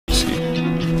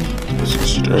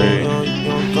straight.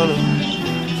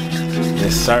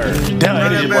 Yes, sir.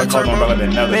 Damn, it is what called on better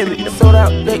than another.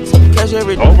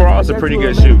 Overall, it's a pretty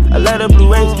good shoot. A lot of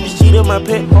blue rays, cheat on my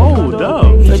pet. Oh,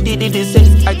 dumb. I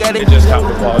got it. It just hopped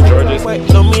with Paul George's.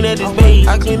 Don't mean that it's bad.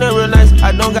 I clean up real nice.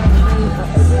 I don't got.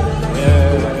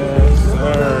 Yes,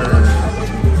 sir.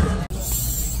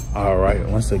 All right,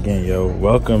 once again, yo,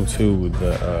 welcome to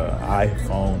the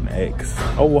iPhone X.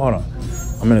 Oh, well, hold on.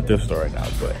 I'm in a thrift store right now,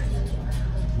 but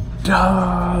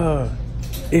duh,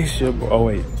 it's your boy. Oh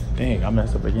wait, dang, I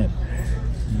messed up again.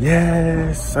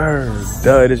 Yes, sir.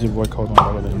 Duh, it is your boy Cold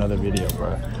on with another video,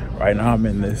 bro. Right now I'm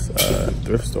in this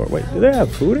thrift store. Wait, do they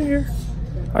have food in here?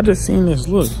 I just seen this.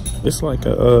 Look, it's like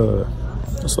a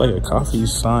coffee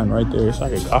sign right there. It's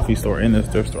like a coffee store in this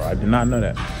thrift store. I did not know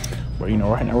that. But you know,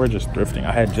 right now we're just thrifting.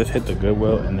 I had just hit the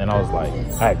Goodwill, and then I was like,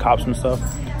 I had copped some stuff.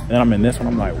 And then I'm in this one.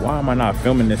 I'm like, why am I not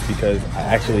filming this? Because I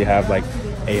actually have like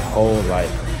a whole like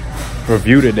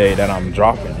review today that I'm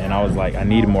dropping, and I was like, I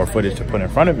need more footage to put in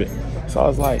front of it. So I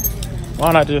was like,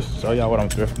 why not just show y'all what I'm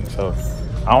thrifting? So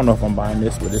I don't know if I'm buying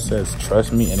this, but it says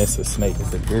trust me, and it's a snake.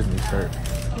 It's a Disney shirt,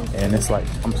 and it's like,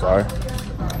 I'm sorry,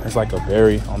 it's like a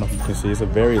very, I don't know if you can see, it's a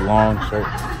very long shirt.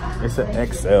 It's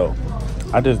an XL.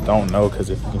 I just don't know, because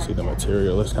if you can see the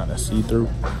material, it's kind of see-through.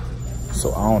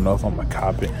 So I don't know if I'm gonna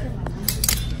cop it,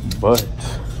 but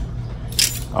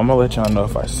I'm gonna let y'all know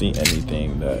if I see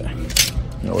anything that,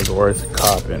 you know, is worth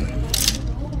copping.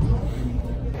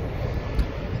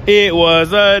 It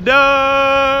was a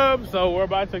dub. So we're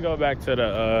about to go back to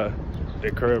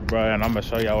the crib, bro, and I'm gonna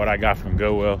show y'all what I got from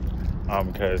Goodwill.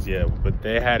 Because yeah, but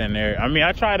they had in there, I mean,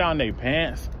 I tried on their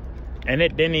pants and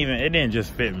it didn't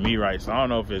just fit me right. So I don't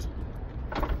know if it's,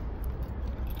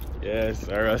 yes,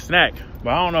 or a snack,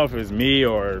 but I don't know if it's me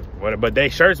or what. But they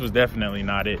shirts was definitely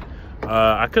not it.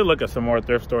 I could look at some more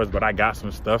thrift stores, but I got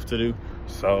some stuff to do.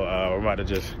 So we're about to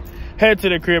just head to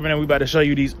the crib, and then we about to show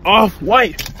you these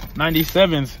off-white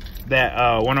 97s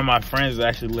that one of my friends is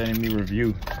actually letting me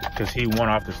review, because he won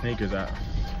off the sneakers out.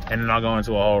 And then I'll go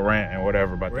into a whole rant and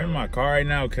whatever. But we're in my car right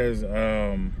now because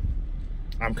I'm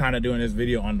kind of doing this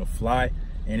video on the fly.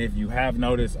 And if you have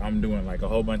noticed, I'm doing like a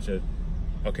whole bunch of,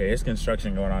 okay, it's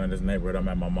construction going on in this neighborhood. I'm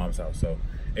at my mom's house, so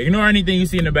ignore anything you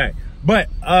see in the back. But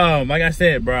like I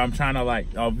said, bro, I'm trying to like,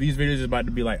 these videos is about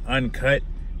to be like uncut,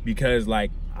 because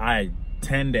like I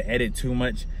tend to edit too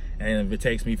much, and it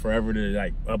takes me forever to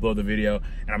like upload the video,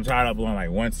 and I'm trying to upload like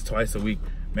once, twice a week,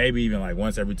 maybe even like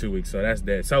once every 2 weeks. So that's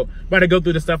dead. So about to go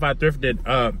through the stuff I thrifted.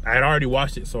 I had already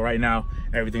washed it, so right now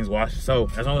everything's washed. So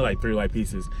that's only like 3 light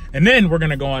pieces, and then we're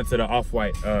gonna go on to the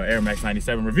off-white Air Max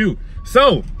 97 review.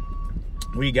 So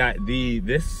we got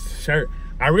this shirt.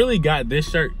 I really got this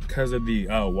shirt because of the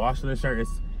wash of the shirt.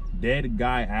 It's Dead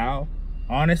Guy Owl.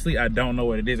 Honestly, I don't know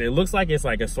what it is. It looks like it's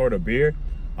like a sort of beer.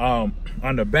 On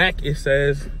the back it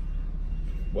says,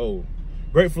 whoa,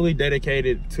 gratefully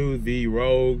dedicated to the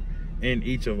rogue in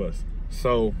each of us.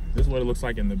 So this is what it looks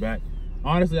like in the back.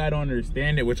 Honestly, I don't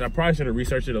understand it, which I probably should have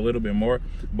researched it a little bit more,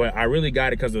 but I really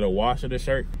got it because of the wash of the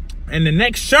shirt. And the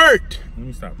next shirt, let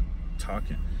me stop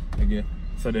talking again.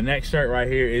 So the next shirt right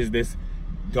here is this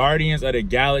Guardians of the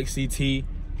Galaxy tee.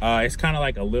 It's kind of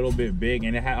like a little bit big,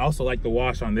 and it had also like the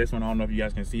wash on this one. I don't know if you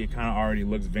guys can see, it kind of already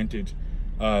looks vintage,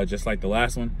 just like the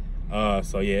last one.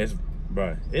 So yeah,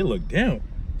 bro, it looked, damn,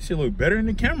 should look better in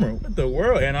the camera. What the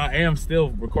world? And I am still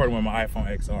recording with my iPhone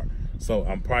XR, so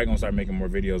I'm probably gonna start making more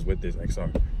videos with this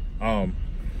XR.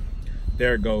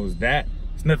 There goes that.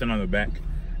 There's nothing on the back.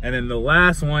 And then the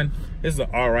last one, this is an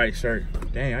alright shirt.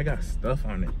 Dang, I got stuff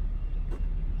on it.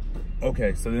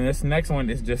 Okay, so then this next one,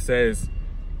 it just says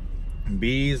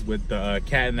bees with the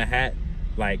cat in the hat,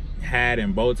 like hat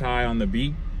and bow tie on the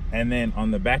bee. And then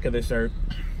on the back of the shirt,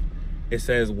 it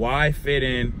says, why fit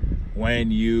in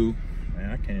when you, man,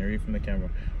 I can't read from the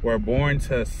camera, were born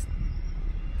to,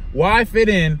 why fit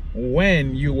in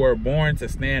when you were born to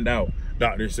stand out,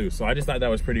 Dr. Seuss. So I just thought that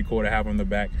was pretty cool to have on the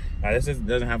back. This just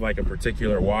doesn't have like a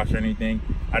particular wash or anything.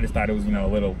 I just thought it was, you know,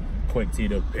 a little quick tee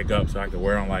to pick up so I could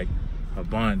wear on like a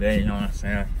bun day, you know what I'm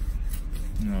saying?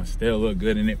 You know, still look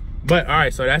good in it. But all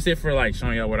right, so that's it for like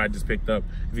showing y'all what I just picked up.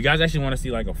 If you guys actually want to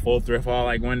see like a full thrift haul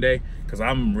like one day, because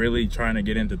I'm really trying to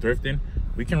get into thrifting,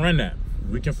 we can run that.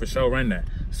 We can for sure run that.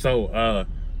 So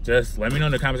just let me know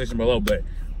in the comment section below. But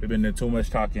we've been doing too much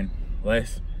talking.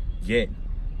 Let's get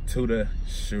to the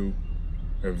shoe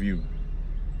review.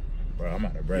 Bro, I'm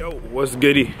out of breath. Yo, what's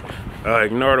goody?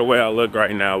 Ignore the way I look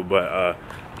right now, but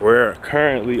we're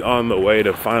currently on the way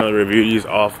to finally review these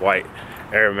off-white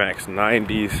Air Max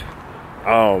 90s,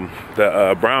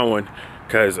 the brown one,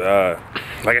 because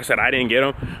like I said, I didn't get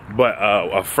them, but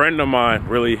a friend of mine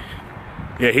really,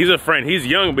 yeah, he's a friend, he's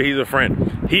young, but he's a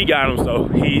friend. he got them, so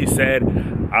he said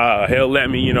he'll let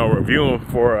me, you know, review them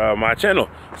for my channel.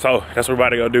 So that's what we're about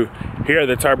to go do. Here are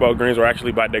the turbo greens. We're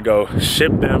actually about to go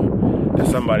ship them to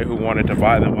somebody who wanted to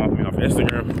buy them off me off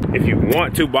Instagram. If you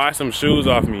want to buy some shoes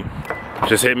off me,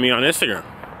 just hit me on Instagram.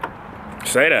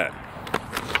 Say that.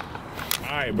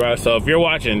 All right, bro, so if you're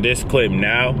watching this clip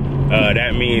now,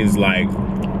 that means like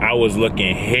I was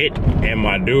looking hit and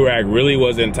my do-rag really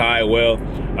wasn't tied well.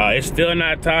 It's still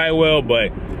not tied well,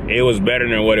 but it was better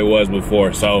than what it was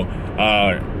before. So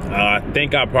I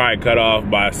think I probably cut off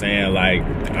by saying like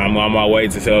I'm on my way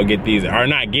to go get these, or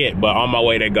not get, but on my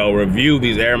way to go review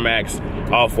these Air Max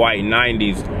Off-White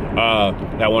 90s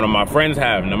that one of my friends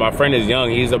have. Now my friend is young,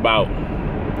 he's about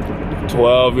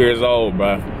 12 years old,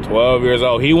 bro. 12 years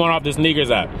old. He went off the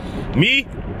sneakers app. Me,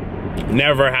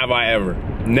 never have I ever.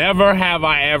 Never have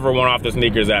I ever went off the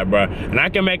sneakers app, bro. And I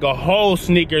can make a whole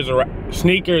sneakers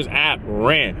app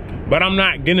rant, but I'm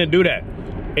not gonna do that.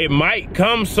 It might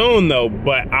come soon though,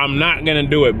 but I'm not gonna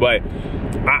do it. But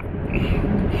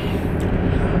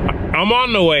I'm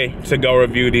on the way to go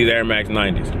review these Air Max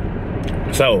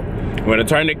 90s. So I'm gonna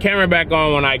turn the camera back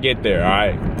on when I get there, all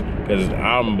right? Cause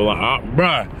I'm blind,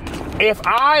 bruh. If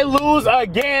I lose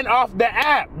again off the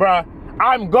app, bruh,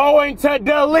 I'm going to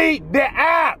delete the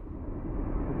app.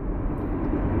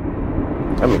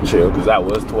 Let me chill, because that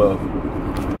was 12.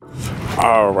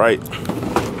 All right.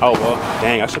 Oh, well,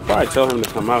 dang, I should probably tell him to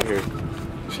come out here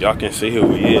so y'all can see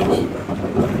who he is.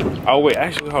 Oh, wait,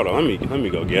 actually, hold on. Let me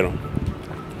go get him.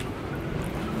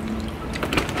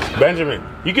 Benjamin,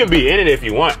 you can be in it if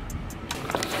you want.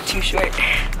 Too short.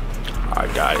 I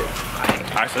got it.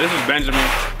 All right, so this is Benjamin.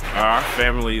 Our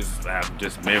families have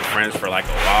just been friends for like a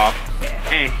while.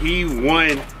 And he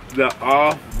won the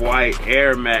Off-White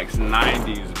Air Max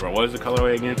 90s, bro. What is the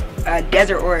colorway again?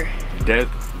 Desert Ore.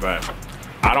 But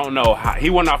I don't know how. He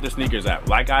won off the sneakers app.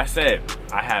 Like I said,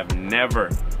 I have never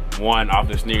won off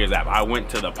the sneakers app. I went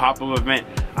to the pop-up event.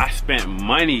 I spent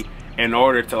money in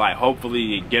order to like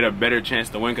hopefully get a better chance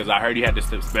to win, because I heard you had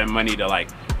to spend money to like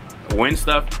win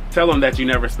stuff. Tell them that you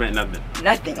never spent nothing.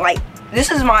 Nothing. Like, this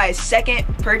is my second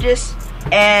purchase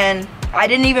and I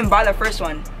didn't even buy the first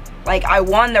one. Like, I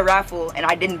won the raffle and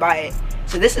I didn't buy it.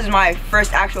 So this is my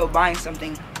first actual buying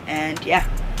something, and yeah,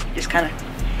 just kind of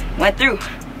went through.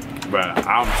 Bruh,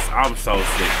 I'm so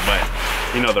sick, but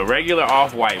you know, the regular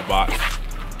Off-White box.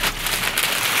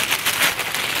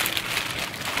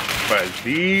 But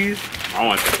these, I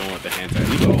want to take them with the hand tag.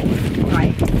 You go open it.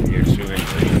 Right. Here, shooting,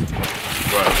 please.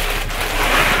 Bruh,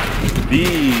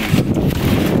 these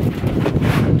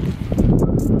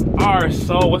are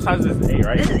so, what size is this? 8,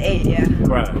 right? This is 8, yeah.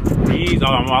 Bruh, these,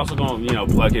 I'm also going to, you know,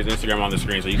 plug his Instagram on the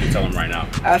screen so you can tell him right now.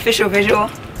 Official Visual.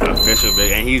 Official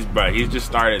Visual, and he's just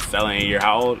started selling. You're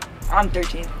how old? I'm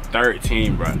 13.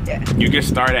 13, bro. Yeah. You can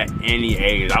start at any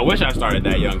age. I wish I started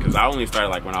that young, because I only started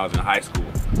like when I was in high school.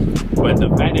 But the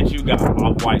fact that you got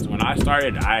Off-Whites, when I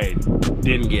started, I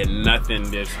didn't get nothing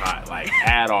this hot, like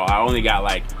at all. I only got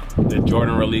like the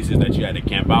Jordan releases that you had to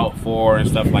camp out for and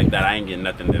stuff like that. I ain't getting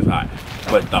nothing this hot.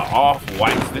 But the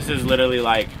Off-Whites, this is literally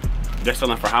like, they're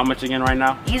selling for how much again right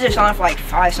now? These are selling for like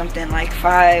 5 something, like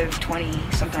 520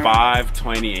 something.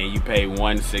 520, and you pay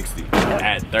 160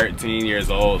 at 13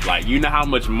 years old. Like, you know how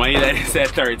much money that is at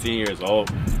 13 years old.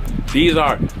 These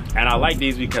are, and I like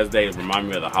these because they remind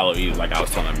me of the Hollow Eves, like I was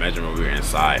telling Benjamin when we were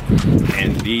inside.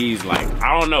 And these, like,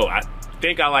 I don't know, I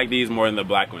think I like these more than the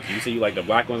black ones. You say you like the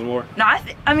black ones more? No,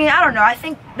 I mean, I don't know. I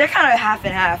think they're kind of half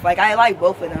and half. Like, I like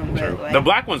both of them. True. But, like, the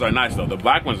black ones are nice though. The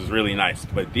black ones is really nice.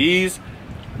 But these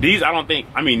I don't think,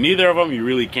 I mean, neither of them you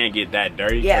really can't get that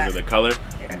dirty because of the color.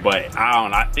 Yeah. But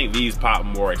I think these pop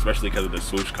more, especially because of the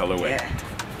swoosh colorway. Yeah.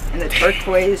 And the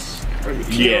turquoise or the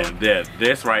teal. Yeah,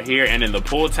 this right here, and then the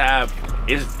pull tab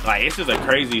is like, it's just a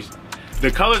crazy. The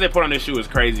colors they put on this shoe is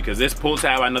crazy, because this pull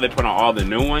tab, I know they put on all the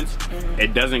new ones.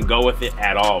 It doesn't go with it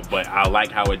at all, but I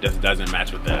like how it just doesn't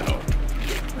match with that at all.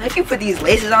 Like, you put these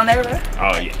laces on there, bro.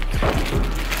 Oh yeah.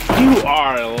 You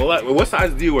are, what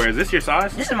size do you wear? Is this your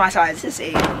size? This is my size. This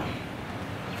is 8.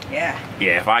 Yeah.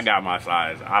 Yeah, if I got my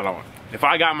size, if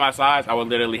I got my size, I would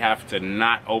literally have to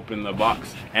not open the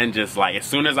box, and just like, as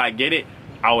soon as I get it,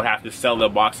 I would have to sell the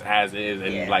box as is,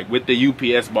 and like with the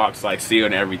UPS box like sealed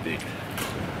and everything.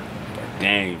 But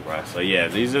dang, bro. So yeah,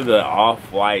 these are the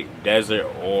Off-White Desert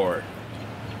Ore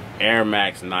Air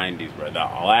Max 90s, bro. The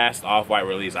last Off-White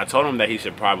release. I told him that he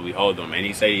should probably hold them, and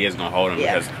he said he is gonna hold them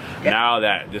because now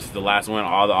that this is the last one,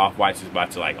 all the Off-Whites is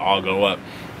about to like all go up.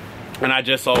 And I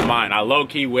just sold mine. I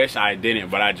low-key wish I didn't,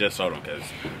 but I just sold them because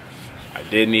I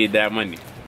did need that money.